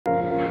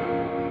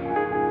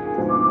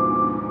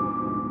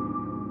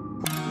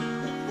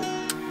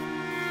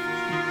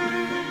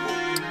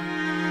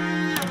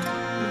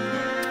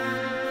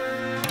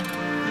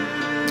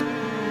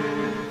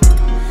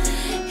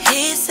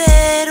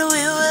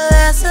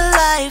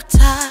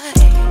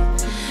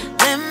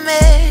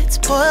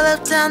Pour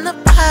up down the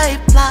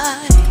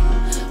pipeline.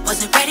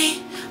 Wasn't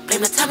ready,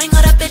 blame the timing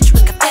of the bitch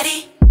with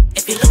confetti.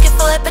 If you're looking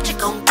for it, bet you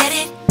gon' get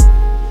it.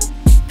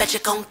 Bet you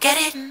gon' get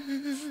it.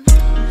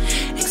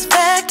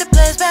 Expect the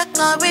place back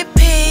on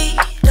repeat.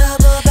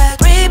 Double back,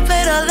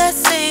 replay the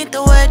last scene.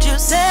 The word you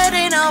said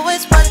ain't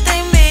always what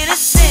they mean to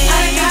see.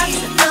 I got to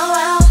the flow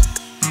out.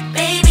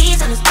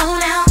 Baby's on his own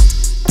now.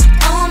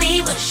 On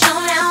me with a show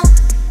now.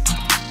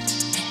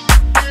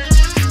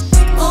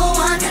 Pull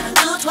once, never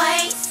do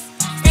twice.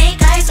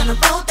 Snake eyes on the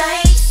road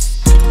dice.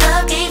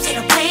 Love games, they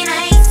don't play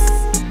nice.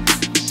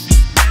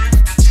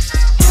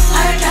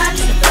 I got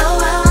to the flow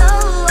out.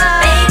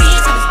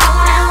 Baby's on his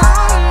own now.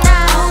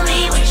 On me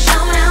with a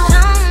show now.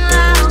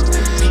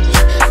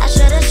 I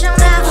should've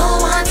shown out. Pull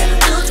once, never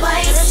do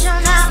twice.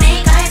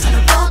 Snake eyes on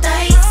the road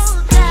dice.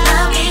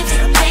 Love games, they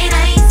don't play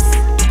nice.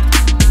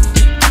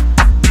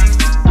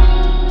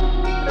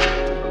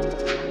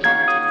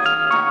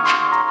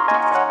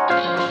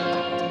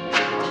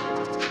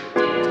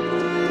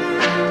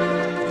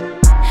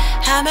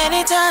 How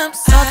many times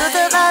all through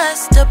the lies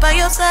stood by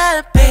your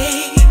side,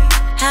 babe?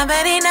 How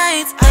many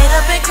nights laid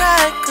up and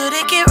cried,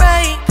 couldn't get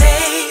right,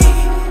 babe?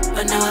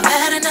 But now I've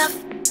had enough.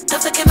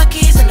 Don't forget my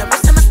keys and the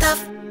rest of my stuff.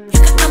 You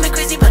can call me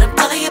crazy, but I'm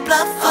calling you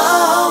bluff.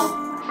 Oh,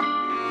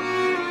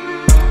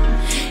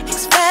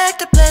 expect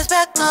the place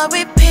back on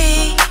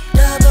repeat.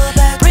 Double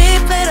back,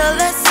 replay the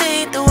last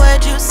scene. The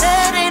word you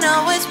said ain't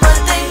always what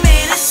they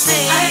mean to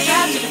see. I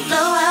got to the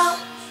flow out.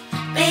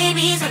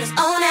 Baby's on his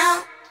own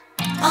now.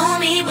 On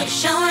me with a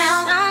show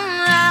now.